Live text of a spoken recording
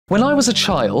When I was a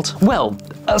child, well,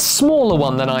 a smaller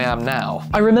one than I am now,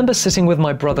 I remember sitting with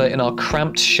my brother in our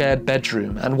cramped shared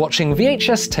bedroom and watching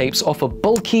VHS tapes off a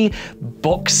bulky,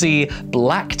 boxy,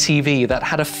 black TV that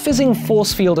had a fizzing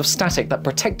force field of static that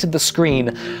protected the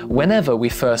screen whenever we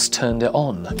first turned it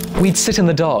on. We'd sit in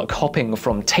the dark, hopping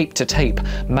from tape to tape,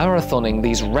 marathoning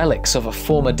these relics of a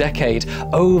former decade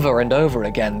over and over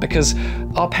again because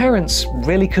our parents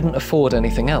really couldn't afford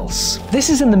anything else. This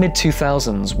is in the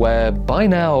mid-2000s, where by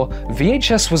now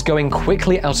VHS was going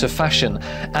quickly out of fashion,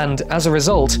 and as a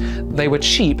result, they were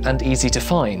cheap and easy to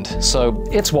find, so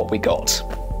it's what we got.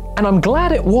 And I'm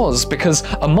glad it was, because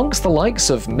amongst the likes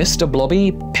of Mr.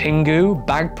 Blobby, Pingu,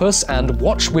 Bagpuss, and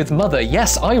Watch with Mother,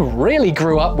 yes, I really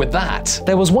grew up with that,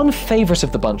 there was one favourite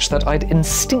of the bunch that I'd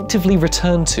instinctively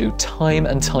return to time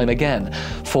and time again,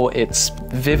 for its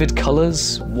vivid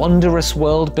colours, wondrous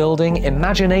world building,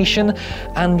 imagination,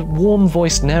 and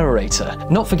warm-voiced narrator,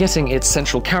 not forgetting its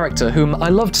central character, whom I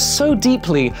loved so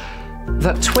deeply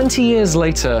that 20 years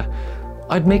later,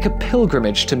 I'd make a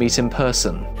pilgrimage to meet in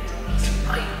person.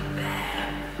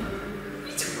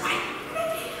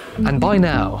 And by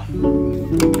now,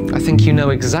 I think you know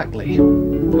exactly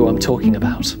who I'm talking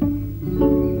about.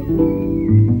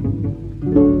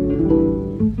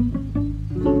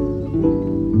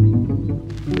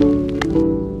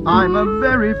 I'm a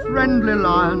very friendly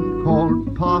lion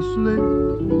called Parsley.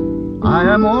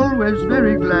 I am always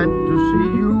very glad to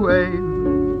see you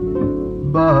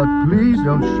wave. But please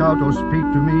don't shout or speak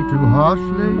to me too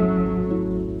harshly,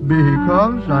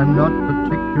 because I'm not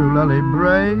particularly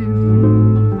brave.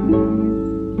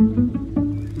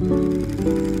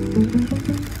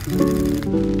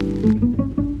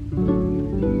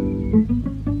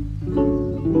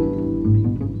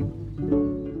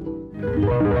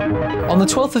 On the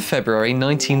 12th of February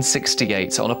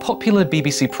 1968, on a popular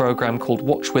BBC programme called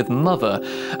Watch with Mother,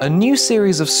 a new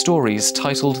series of stories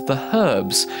titled The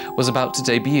Herbs was about to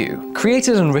debut.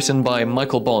 Created and written by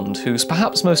Michael Bond, who's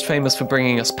perhaps most famous for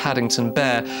bringing us Paddington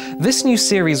Bear, this new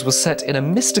series was set in a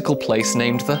mystical place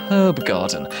named the Herb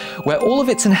Garden, where all of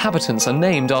its inhabitants are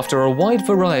named after a wide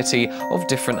variety of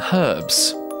different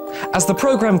herbs. As the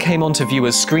programme came onto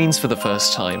viewers' screens for the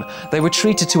first time, they were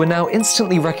treated to a now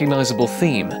instantly recognisable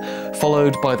theme,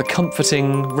 followed by the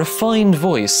comforting, refined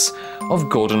voice of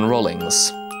Gordon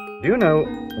Rollings. Do you know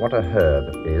what a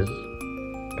herb is?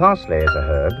 Parsley is a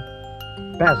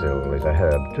herb. Basil is a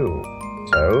herb too.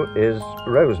 So is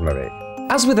rosemary.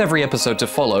 As with every episode to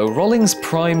follow, Rollings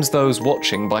primes those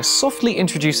watching by softly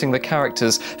introducing the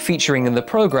characters featuring in the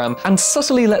programme and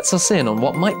subtly lets us in on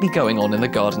what might be going on in the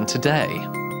garden today.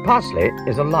 Parsley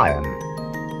is a lion,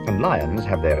 and lions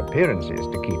have their appearances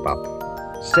to keep up.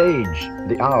 Sage,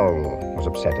 the owl, was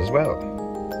upset as well,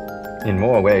 in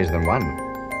more ways than one.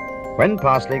 When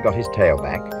Parsley got his tail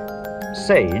back,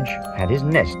 Sage had his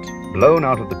nest blown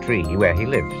out of the tree where he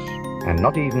lives, and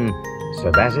not even Sir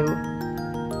Basil,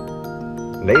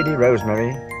 Lady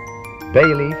Rosemary,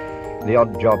 Bayleaf, the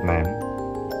odd job man,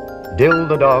 Dill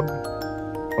the dog,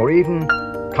 or even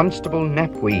Constable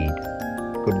Knapweed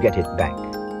could get it back.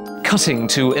 Cutting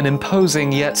to an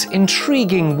imposing yet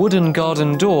intriguing wooden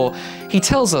garden door, he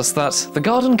tells us that the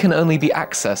garden can only be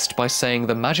accessed by saying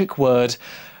the magic word,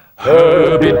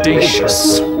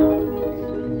 herbidaceous.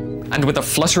 And with a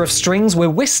flutter of strings, we're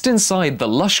whisked inside the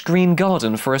lush green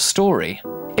garden for a story.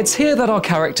 It's here that our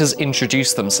characters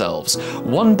introduce themselves,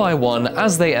 one by one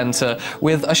as they enter,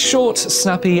 with a short,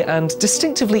 snappy, and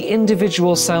distinctively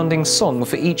individual-sounding song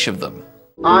for each of them.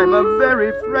 I'm a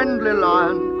very friendly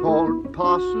lion called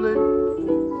Parsley.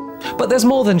 But there's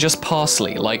more than just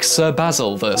Parsley, like Sir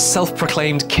Basil, the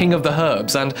self-proclaimed king of the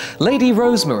herbs, and Lady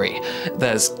Rosemary.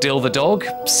 There's Dill the dog,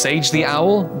 Sage the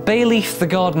owl, Bayleaf the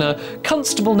gardener,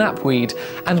 Constable Knapweed,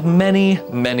 and many,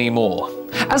 many more.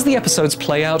 As the episodes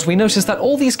play out, we notice that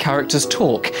all these characters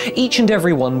talk, each and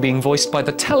every one being voiced by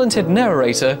the talented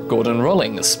narrator, Gordon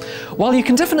Rollings. While you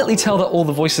can definitely tell that all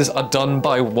the voices are done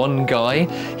by one guy,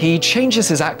 he changes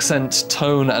his accent,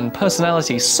 tone, and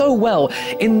personality so well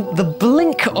in the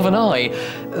blink of an eye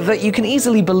that you can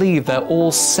easily believe they're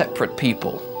all separate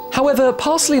people. However,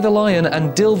 Parsley the lion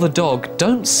and Dill the dog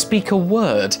don't speak a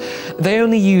word. They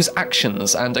only use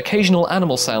actions and occasional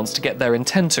animal sounds to get their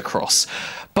intent across.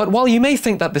 But while you may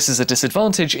think that this is a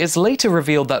disadvantage, it's later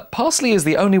revealed that Parsley is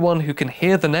the only one who can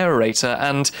hear the narrator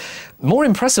and, more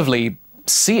impressively,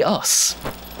 see us.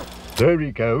 There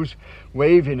he goes,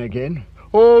 waving again.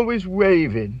 Always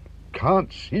waving.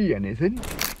 Can't see anything.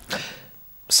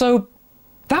 So,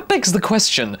 that begs the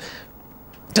question,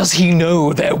 Does he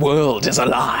know their world is a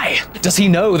lie? Does he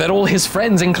know that all his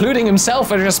friends, including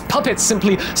himself, are just puppets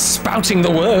simply spouting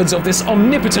the words of this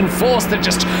omnipotent force that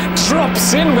just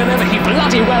drops in whenever he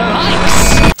bloody well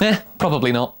likes?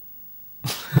 Probably not.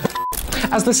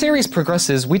 As the series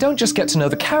progresses, we don't just get to know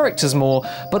the characters more,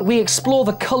 but we explore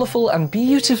the colourful and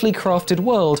beautifully crafted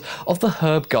world of the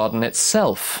herb garden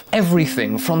itself.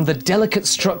 Everything from the delicate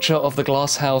structure of the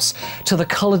glass house to the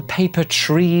coloured paper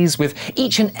trees with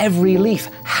each and every leaf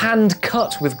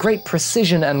hand-cut with great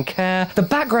precision and care. The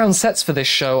background sets for this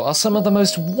show are some of the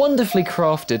most wonderfully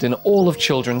crafted in all of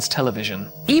children's television.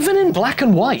 Even in black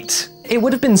and white. It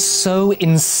would have been so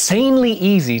insanely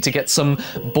easy to get some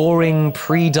boring,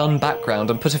 pre-done background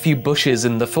and put a few bushes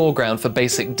in the foreground for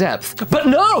basic depth. But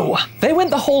no! They went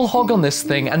the whole hog on this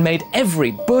thing and made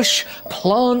every bush,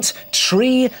 plant,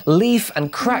 tree, leaf,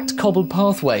 and cracked cobbled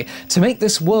pathway to make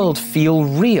this world feel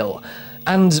real.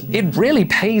 And it really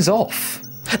pays off.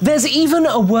 There's even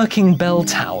a working bell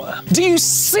tower. Do you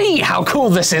see how cool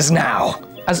this is now?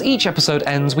 As each episode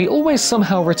ends, we always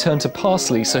somehow return to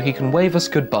Parsley so he can wave us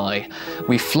goodbye.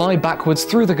 We fly backwards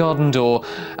through the garden door,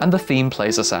 and the theme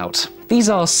plays us out. These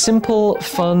are simple,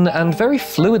 fun, and very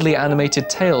fluidly animated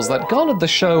tales that garnered the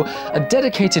show a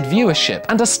dedicated viewership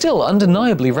and are still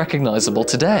undeniably recognizable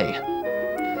today.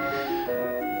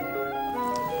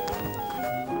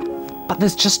 But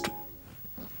there's just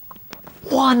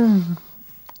one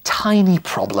tiny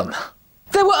problem.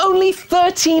 There were only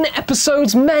 13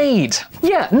 episodes made!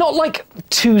 Yeah, not like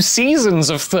 2 seasons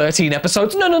of 13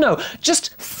 episodes, no,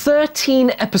 just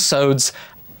 13 episodes,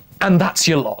 and that's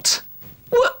your lot.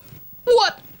 What?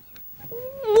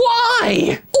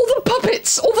 Why? All the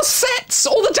puppets, all the sets,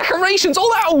 all the decorations, all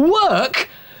that work?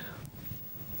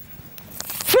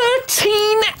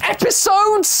 13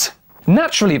 episodes?!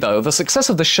 Naturally though, the success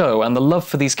of the show and the love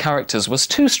for these characters was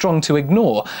too strong to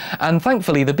ignore, and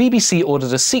thankfully the BBC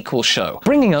ordered a sequel show,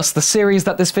 bringing us the series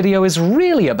that this video is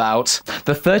really about,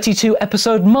 the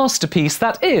 32-episode masterpiece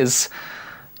that is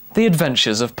The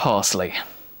Adventures of Parsley.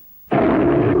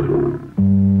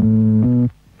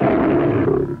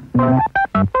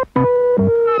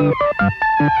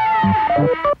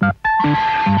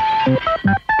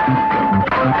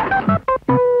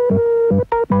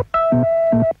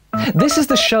 This is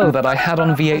the show that I had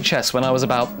on VHS when I was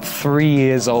about 3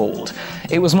 years old.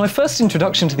 It was my first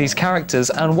introduction to these characters,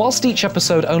 and whilst each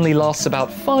episode only lasts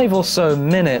about 5 or so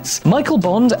minutes, Michael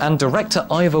Bond and director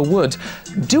Ivor Wood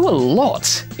do a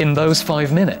lot in those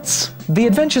 5 minutes. The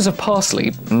Adventures of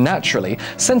Parsley, naturally,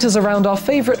 centres around our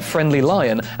favourite friendly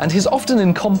lion and his often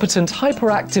incompetent,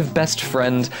 hyperactive best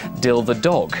friend, Dill the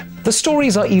dog. The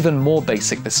stories are even more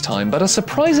basic this time, but are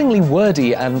surprisingly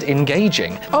wordy and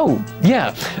engaging. Oh,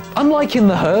 yeah, unlike in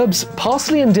The Herbs,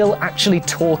 Parsley and Dill actually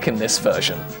talk in this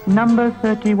version. Number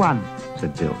 31,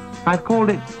 said Dill. I've called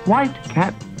it White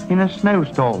Cat in a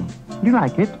Snowstorm. Do you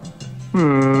like it?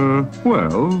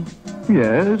 Well,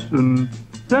 yes, and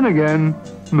then again,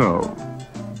 no.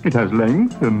 It has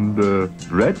length and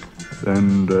breadth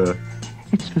and...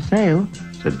 It's for sale,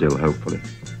 said Dill hopefully.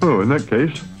 Oh, in that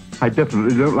case, I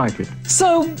definitely don't like it.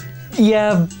 So,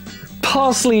 yeah,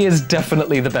 Parsley is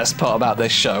definitely the best part about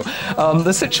this show.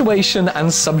 The situation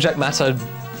and subject matter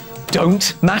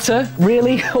don't matter,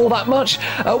 really, all that much.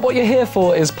 What you're here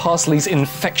for is Parsley's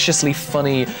infectiously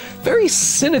funny, very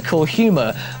cynical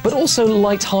humour, but also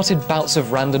light-hearted bouts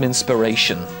of random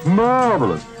inspiration.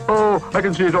 Marvellous! Oh, I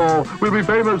can see it all. We'll be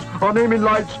famous. Our name in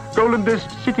lights, golden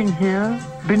discs. Sitting here,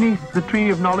 beneath the tree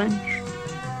of knowledge.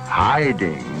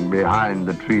 Hiding behind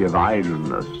the tree of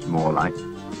idleness, more like.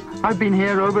 I've been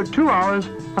here over 2 hours,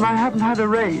 and I haven't had a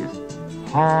raise.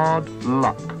 Hard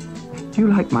luck. Do you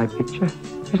like my picture?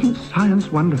 Isn't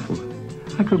science wonderful?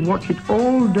 I could watch it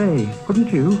all day,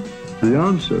 couldn't you? The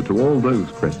answer to all those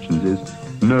questions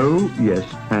is no, yes,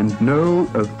 and no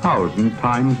 1,000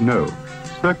 times no.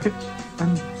 Circuits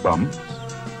and bumps.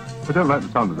 I don't like the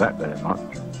sound of that very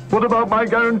much. What about my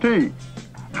guarantee?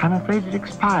 I'm afraid it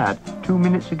expired 2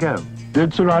 minutes ago.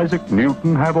 Did Sir Isaac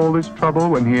Newton have all this trouble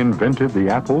when he invented the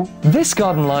apple? This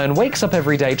garden lion wakes up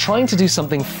every day trying to do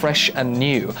something fresh and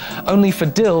new, only for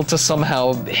Dill to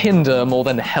somehow hinder more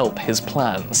than help his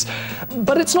plans.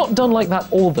 But it's not done like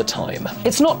that all the time.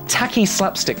 It's not tacky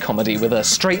slapstick comedy with a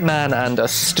straight man and a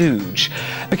stooge,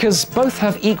 because both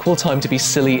have equal time to be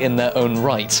silly in their own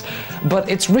right. But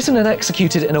it's written and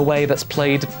executed in a way that's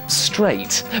played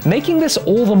straight, making this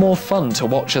all the more fun to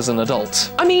watch as an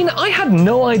adult. I mean, I had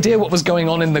no idea what was going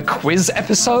on in the quiz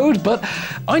episode, but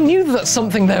I knew that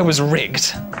something there was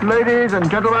rigged. Ladies and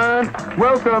gentlemen,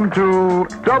 welcome to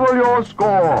Double Your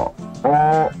Score.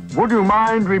 Or would you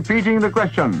mind repeating the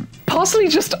question? Parsley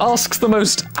just asks the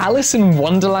most Alice in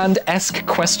Wonderland-esque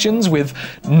questions with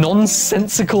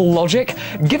nonsensical logic,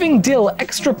 giving Dill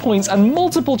extra points and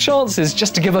multiple chances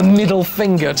just to give a middle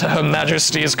finger to Her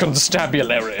Majesty's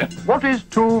constabulary. What is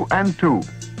 2 and 2?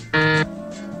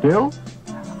 Dill,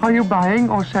 are you buying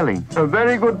or selling? A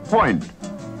very good point.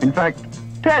 In fact,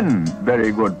 10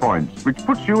 very good points, which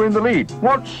puts you in the lead.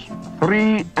 What's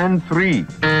 3 and 3?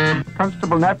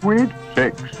 Constable Knapweed?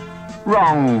 6.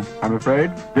 Wrong, I'm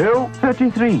afraid. Dill?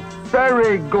 33.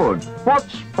 Very good.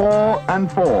 What's 4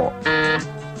 and 4?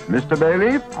 Mr.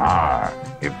 Bailey?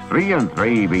 If 3 and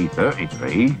 3 be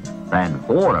 33, then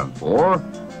 4 and 4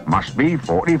 must be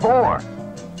 44.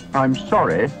 I'm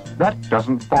sorry, that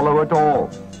doesn't follow at all.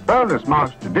 Bonus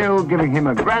marks to Dill, giving him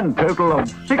a grand total of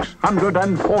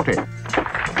 640.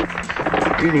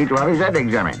 You need to have his head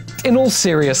examined. In all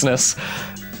seriousness,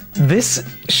 this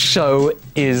show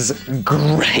is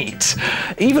great.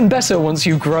 Even better once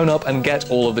you've grown up and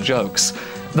get all of the jokes.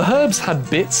 The Herbs had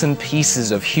bits and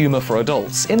pieces of humour for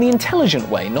adults, in the intelligent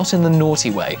way, not in the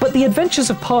naughty way. But The Adventures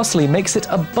of Parsley makes it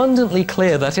abundantly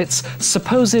clear that its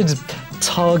supposed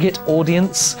target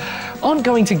audience aren't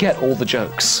going to get all the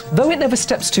jokes. Though it never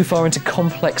steps too far into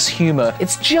complex humour,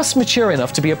 it's just mature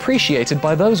enough to be appreciated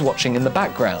by those watching in the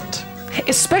background.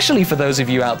 Especially for those of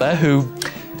you out there who,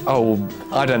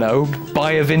 I don't know,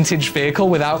 buy a vintage vehicle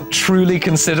without truly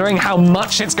considering how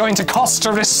much it's going to cost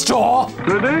to restore.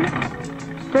 Ready?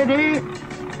 Steady,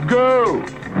 go!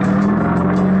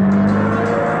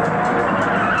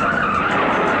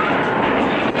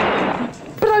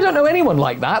 But I don't know anyone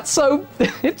like that, so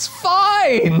it's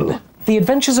fine! The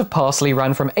Adventures of Parsley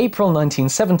ran from April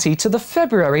 1970 to the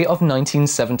February of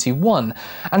 1971,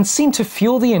 and seemed to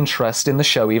fuel the interest in the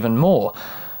show even more.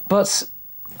 But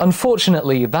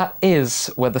unfortunately, that is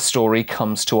where the story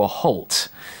comes to a halt.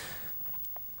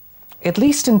 At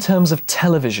least in terms of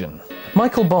television.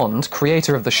 Michael Bond,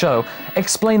 creator of the show,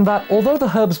 explained that although The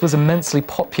Herbs was immensely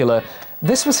popular,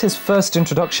 this was his first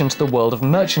introduction to the world of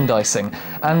merchandising,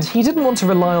 and he didn't want to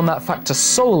rely on that factor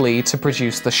solely to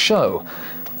produce the show.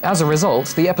 As a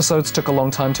result, the episodes took a long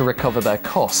time to recover their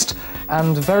cost,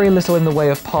 and very little in the way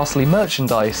of Parsley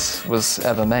merchandise was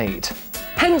ever made.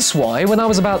 Hence why, when I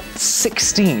was about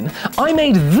 16, I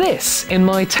made this in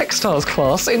my textiles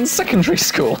class in secondary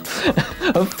school.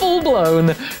 A full-blown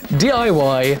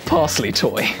DIY Parsley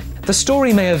toy. The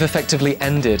story may have effectively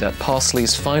ended at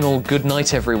Parsley's final "Good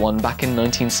night everyone" back in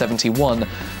 1971,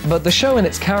 but the show and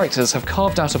its characters have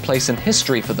carved out a place in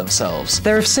history for themselves.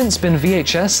 There have since been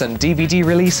VHS and DVD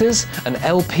releases, an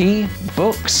LP,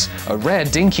 books, a rare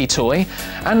dinky toy,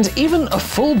 and even a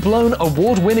full-blown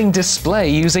award-winning display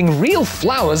using real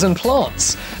flowers and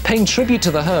plants, paying tribute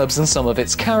to the Herbs and some of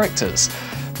its characters.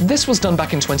 This was done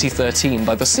back in 2013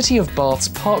 by the City of Bath's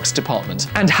Parks Department,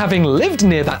 and having lived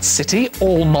near that city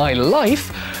all my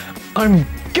life, I'm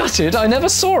gutted I never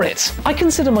saw it. I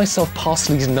consider myself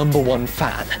Parsley's #1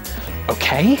 fan,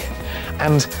 okay?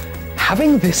 And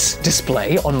having this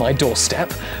display on my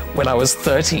doorstep when I was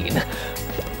 13,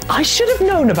 I should have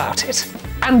known about it.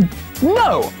 And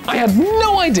no, I had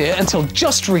no idea until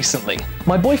just recently.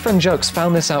 My boyfriend Jokes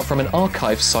found this out from an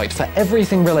archive site for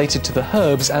everything related to the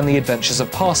Herbs and the Adventures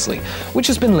of Parsley, which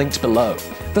has been linked below.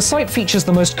 The site features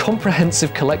the most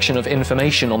comprehensive collection of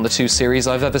information on the two series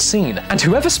I've ever seen, and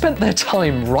whoever spent their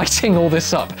time writing all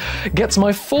this up gets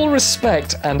my full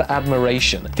respect and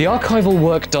admiration. The archival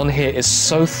work done here is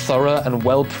so thorough and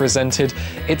well presented,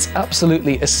 it's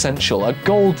absolutely essential, a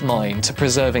goldmine to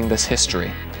preserving this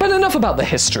history. But enough about the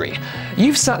history.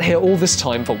 You've sat here all this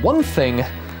time for one thing,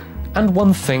 and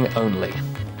one thing only.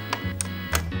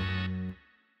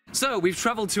 So, we've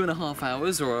travelled 2.5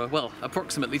 hours, or, well,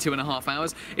 approximately 2.5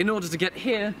 hours, in order to get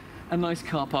here, a nice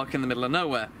car park in the middle of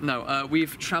nowhere. No,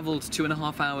 we've travelled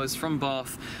 2.5 hours from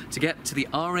Bath to get to the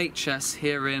RHS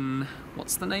here in...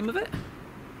 what's the name of it?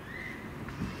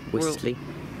 Whistley.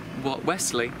 What,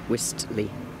 Wesley? Whistley.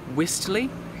 Whistley?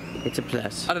 It's a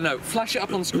plus. I don't know, flash it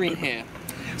up on screen here.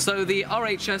 So the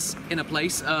RHS in a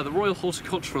place, the Royal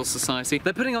Horticultural Society,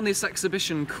 they're putting on this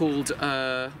exhibition called,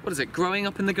 what is it, Growing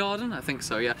Up in the Garden? I think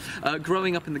so, yeah.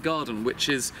 Growing Up in the Garden, which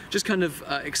is just kind of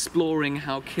exploring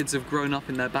how kids have grown up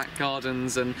in their back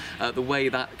gardens and the way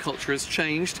that culture has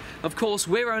changed. Of course,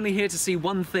 we're only here to see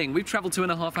one thing. We've travelled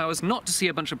 2.5 hours not to see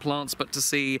a bunch of plants, but to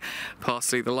see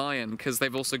Parsley the lion, because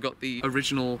they've also got the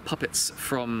original puppets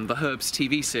from the Herbs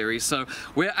TV series. So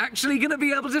we're actually going to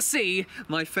be able to see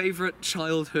my favourite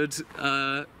childhood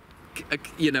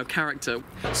you know, character.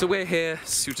 So we're here,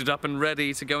 suited up and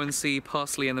ready to go and see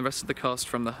Parsley and the rest of the cast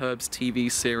from the Herbs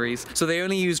TV series. So they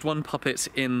only used one puppet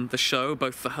in the show,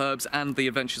 both the Herbs and the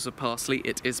Adventures of Parsley,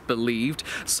 it is believed.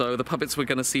 So the puppets we're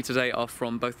going to see today are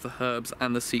from both the Herbs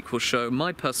and the sequel show.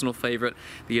 My personal favourite,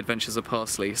 the Adventures of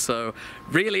Parsley. So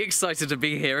really excited to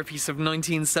be here. A piece of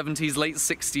 1970s, late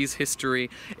 60s history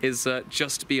is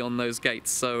just beyond those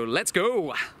gates. So let's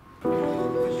go!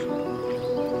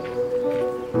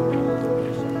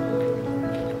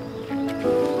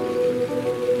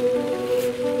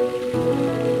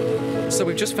 So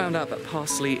we've just found out that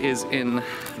Parsley is in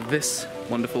this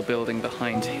wonderful building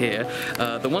behind here.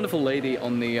 The wonderful lady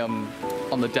on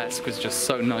the desk was just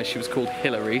so nice. She was called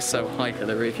Hillary, so hi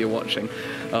Hillary if you're watching.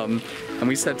 And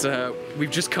we said to her,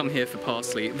 we've just come here for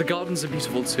Parsley. The gardens are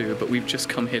beautiful too, but we've just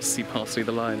come here to see Parsley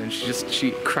the lion, and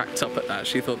she cracked up at that.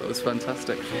 She thought that was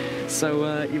fantastic.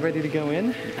 So you ready to go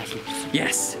in?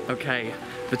 Yes. Okay.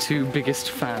 The two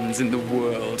biggest fans in the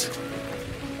world.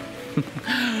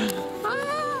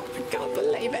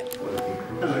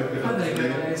 Hi there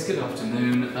guys, good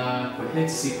afternoon. We're here to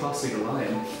see Parsley the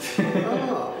lion.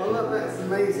 Oh, well that's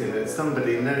amazing that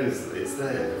somebody knows that it's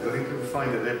there. I think people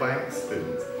find it there by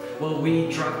accident. Well,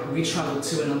 we travelled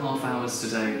 2.5 hours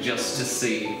today just to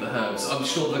see the Herbs. I'm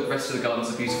sure the rest of the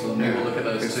gardens are beautiful and we will look at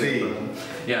those too.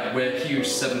 But, yeah, we're huge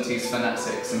 70s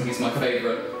fanatics and he's my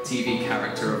favourite TV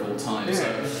character of all time.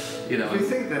 Yeah. So, you know. We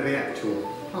think they're the actual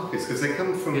puppets because they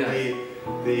come from the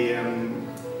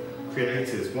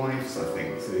creators' wives, I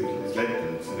think, who's led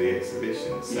them to the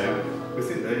exhibition. So we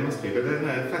think they must be, but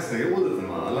they're fascinating. All of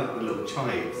them are. I like the little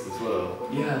chives as well.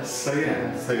 Yes. So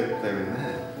yeah, so they're in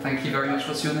there. Thank you very much.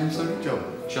 What's your name, sorry? John.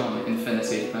 John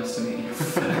Infinity. Nice to meet you.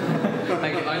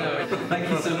 Thank you. I know it. Thank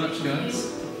you so much,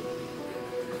 guys.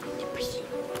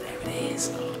 There it is.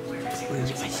 Oh, where is he? Where is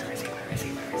he? Where is he? Where is he?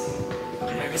 Where is he?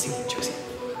 Where is he? Josie.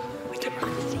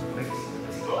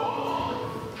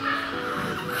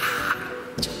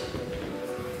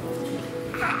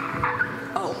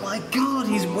 Oh my god,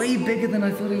 he's way bigger than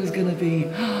I thought he was gonna be.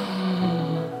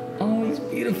 Oh, he's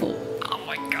beautiful. Oh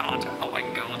my god,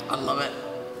 I love it.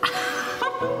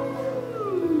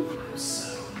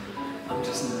 I'm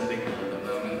just nerding out at the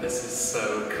moment. This is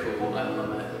so cool, I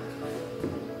love it.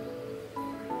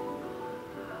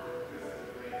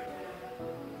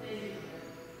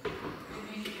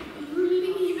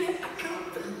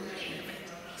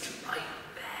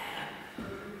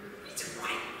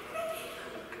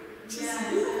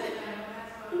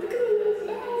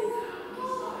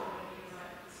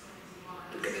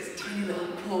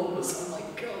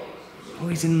 Oh,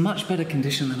 he's in much better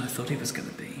condition than I thought he was going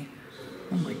to be.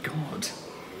 Oh my god.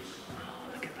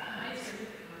 Oh, look at that.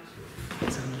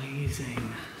 It's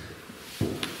amazing.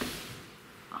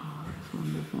 Oh, that's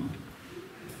wonderful.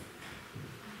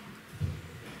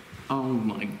 Oh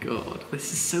my god.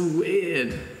 This is so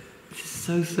weird. This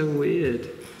is so weird.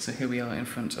 So here we are in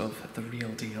front of the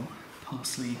real deal.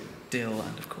 Parsley, dill,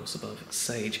 and of course above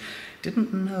sage.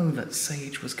 Didn't know that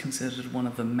sage was considered one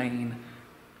of the main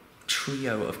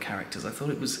trio of characters. I thought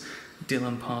it was dill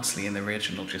and parsley in the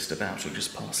original just about, or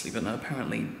just parsley, but no,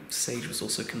 apparently sage was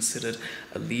also considered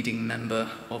a leading member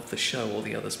of the show. All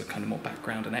the others were kind of more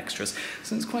background and extras,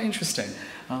 so it's quite interesting.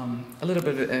 A little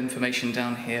bit of information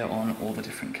down here on all the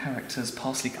different characters.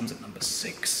 Parsley comes at number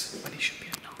 6 when he should be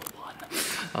at number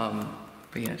 1.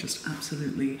 But yeah, just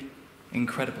absolutely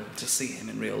incredible to see him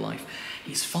in real life.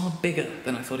 He's far bigger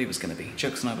than I thought he was going to be.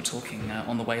 Jokes and I were talking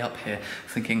on the way up here,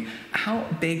 thinking, how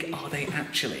big are they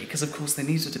actually? Because of course they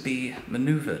needed to be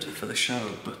manoeuvred for the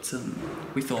show, but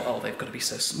we thought, oh, they've got to be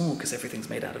so small because everything's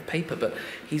made out of paper, but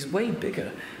he's way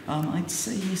bigger. I'd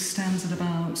say he stands at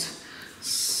about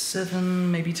 7,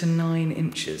 maybe to 9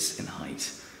 inches in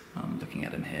height. Looking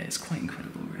at him here, it's quite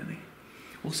incredible, really.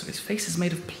 Also, his face is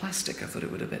made of plastic. I thought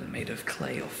it would have been made of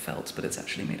clay or felt, but it's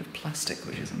actually made of plastic,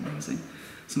 which is amazing.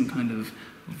 Some kind of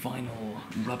vinyl,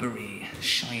 rubbery,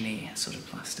 shiny sort of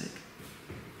plastic.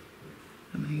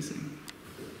 Amazing.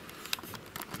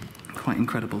 Quite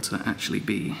incredible to actually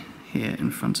be here in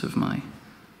front of my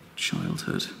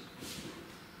childhood.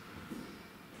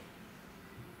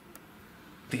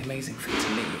 The amazing thing to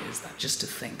me is that just to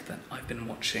think that I've been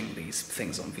watching these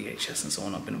things on VHS and so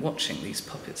on, I've been watching these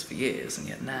puppets for years, and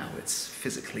yet now it's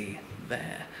physically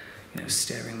there, you know,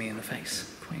 staring me in the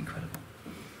face. Quite incredible.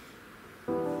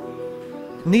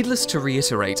 Needless to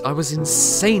reiterate, I was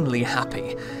insanely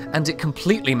happy, and it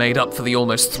completely made up for the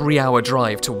almost 3-hour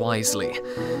drive to Wisley.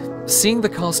 Seeing the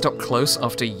cast up close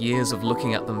after years of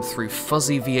looking at them through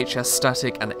fuzzy VHS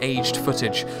static and aged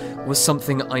footage was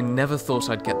something I never thought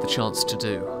I'd get the chance to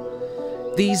do.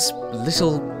 These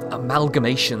little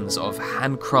amalgamations of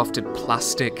handcrafted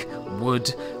plastic,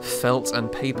 wood, felt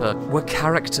and paper were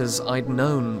characters I'd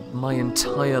known my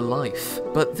entire life.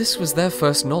 But this was their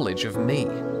first knowledge of me.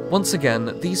 Once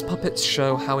again, these puppets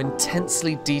show how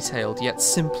intensely detailed yet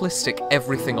simplistic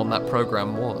everything on that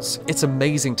program was. It's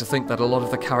amazing to think that a lot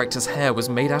of the characters' hair was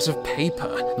made out of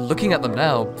paper. Looking at them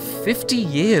now, 50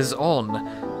 years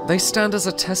on, they stand as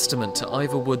a testament to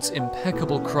Ivor Wood's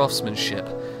impeccable craftsmanship,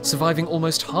 surviving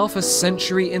almost half a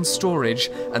century in storage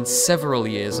and several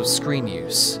years of screen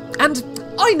use. And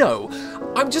I know,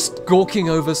 I'm just gawking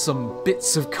over some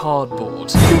bits of cardboard.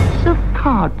 Bits of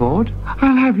cardboard?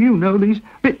 I'll have you know these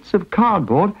bits of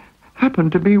cardboard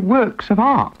happen to be works of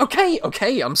art.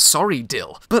 Okay, I'm sorry,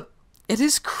 Dill, but it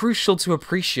is crucial to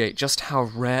appreciate just how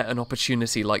rare an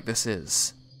opportunity like this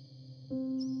is.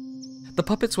 The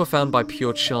puppets were found by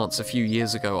pure chance a few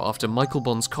years ago after Michael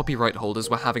Bond's copyright holders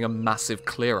were having a massive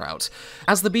clear-out.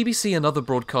 As the BBC and other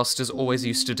broadcasters always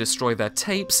used to destroy their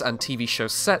tapes and TV show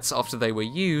sets after they were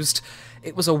used,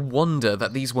 it was a wonder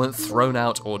that these weren't thrown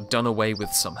out or done away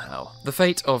with somehow. The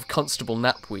fate of Constable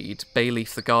Knapweed,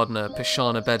 Bayleaf the Gardener,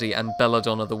 Pishana Bedi and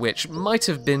Belladonna the Witch might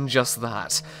have been just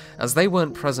that, as they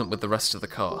weren't present with the rest of the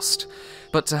cast.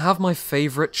 But to have my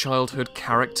favourite childhood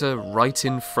character right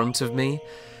in front of me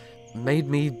made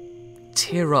me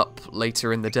tear up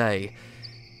later in the day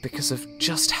because of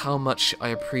just how much I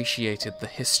appreciated the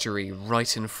history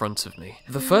right in front of me.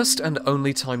 The first and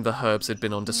only time the herbs had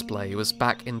been on display was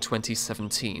back in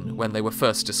 2017, when they were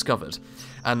first discovered,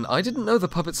 and I didn't know the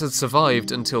puppets had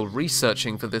survived until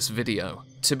researching for this video.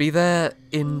 To be there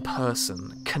in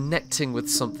person, connecting with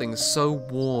something so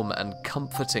warm and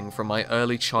comforting from my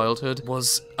early childhood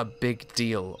was a big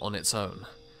deal on its own.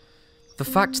 The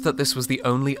fact that this was the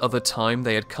only other time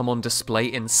they had come on display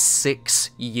in 6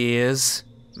 years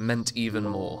meant even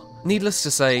more. Needless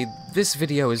to say, this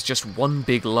video is just one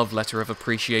big love letter of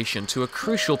appreciation to a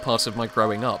crucial part of my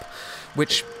growing up,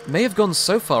 which may have gone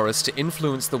so far as to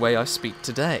influence the way I speak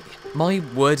today. My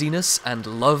wordiness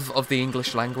and love of the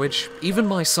English language, even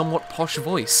my somewhat posh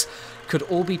voice, could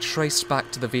all be traced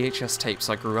back to the VHS tapes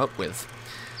I grew up with.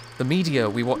 The media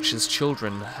we watch as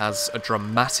children has a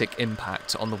dramatic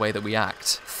impact on the way that we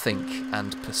act, think,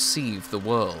 and perceive the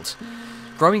world.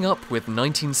 Growing up with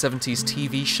 1970s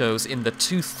TV shows in the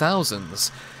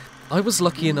 2000s, I was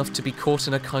lucky enough to be caught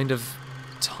in a kind of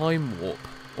time warp,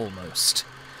 almost.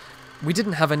 We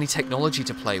didn't have any technology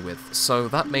to play with, so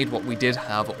that made what we did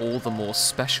have all the more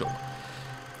special.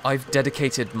 I've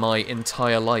dedicated my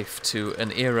entire life to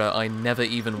an era I never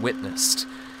even witnessed.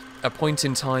 A point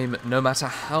in time, no matter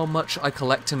how much I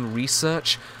collect and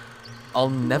research, I'll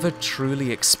never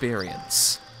truly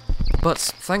experience. But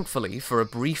thankfully, for a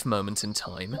brief moment in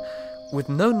time, with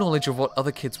no knowledge of what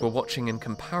other kids were watching in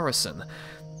comparison,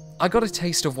 I got a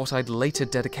taste of what I'd later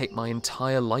dedicate my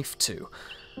entire life to,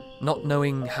 not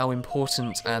knowing how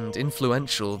important and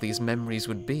influential these memories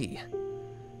would be.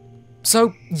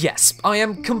 So, yes, I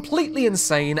am completely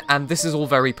insane, and this is all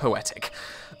very poetic.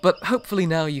 But hopefully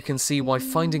now you can see why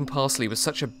finding Parsley was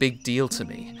such a big deal to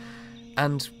me,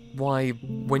 and why,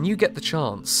 when you get the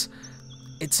chance,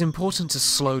 it's important to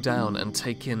slow down and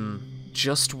take in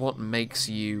just what makes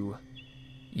you,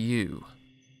 you.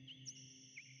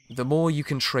 The more you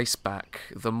can trace back,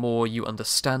 the more you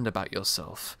understand about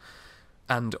yourself,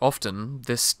 and often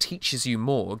this teaches you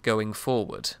more going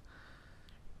forward.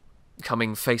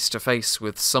 Coming face to face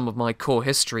with some of my core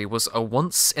history was a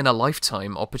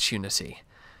once-in-a-lifetime opportunity.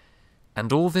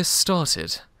 And all this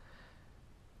started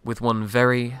with one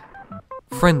very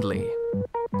friendly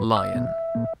lion.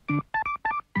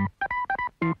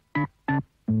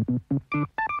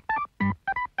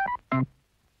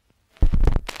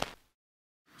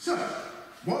 So,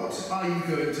 what are you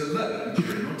going to learn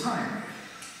during your time?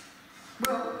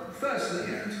 Well,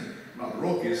 firstly, and rather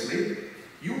obviously,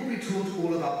 you will be taught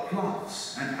all about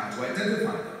plants and how to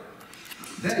identify them.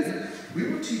 Then, we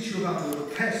will teach you about all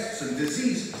the pests and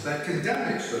diseases that can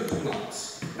damage those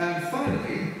plants. And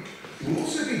finally, you will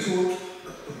also be taught,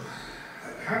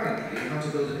 apparently, how to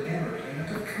build an aeroplane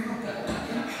out of cardboard.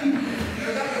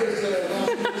 That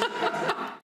was